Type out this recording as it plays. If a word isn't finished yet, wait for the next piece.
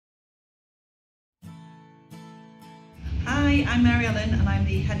Hi, I'm Mary-Ellen and I'm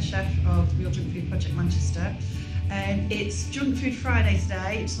the head chef of Real Junk Food Project Manchester. It's Junk Food Friday today.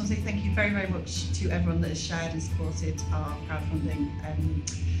 I just want to say thank you very, very much to everyone that has shared and supported our crowdfunding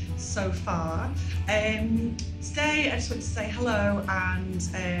so far. Today I just want to say hello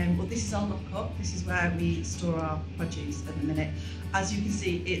and well, this is our lock-up. This is where we store our produce at the minute. As you can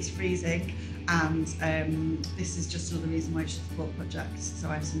see, it's freezing, and this is just another reason why you should support projects, so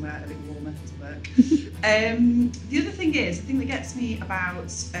I have somewhere a bit warmer to work. The other thing is, the thing that gets me about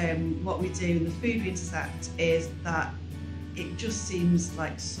what we do in the food we intercept is that it just seems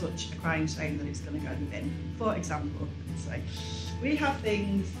like such a crying shame that it's going to go in the bin. For example, so we have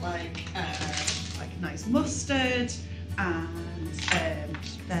things like nice mustard, and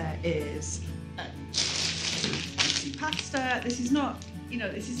there is fancy pasta. This is not,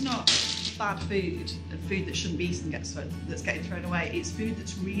 this is not bad food, food that shouldn't be eaten that's getting thrown away. It's food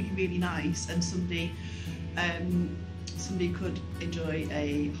that's really, really nice, and somebody could enjoy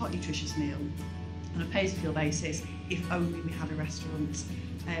a hot, nutritious meal on a pay-as-you-feel basis if only we had a restaurant.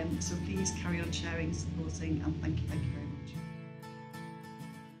 So please carry on sharing, supporting, and thank you very much.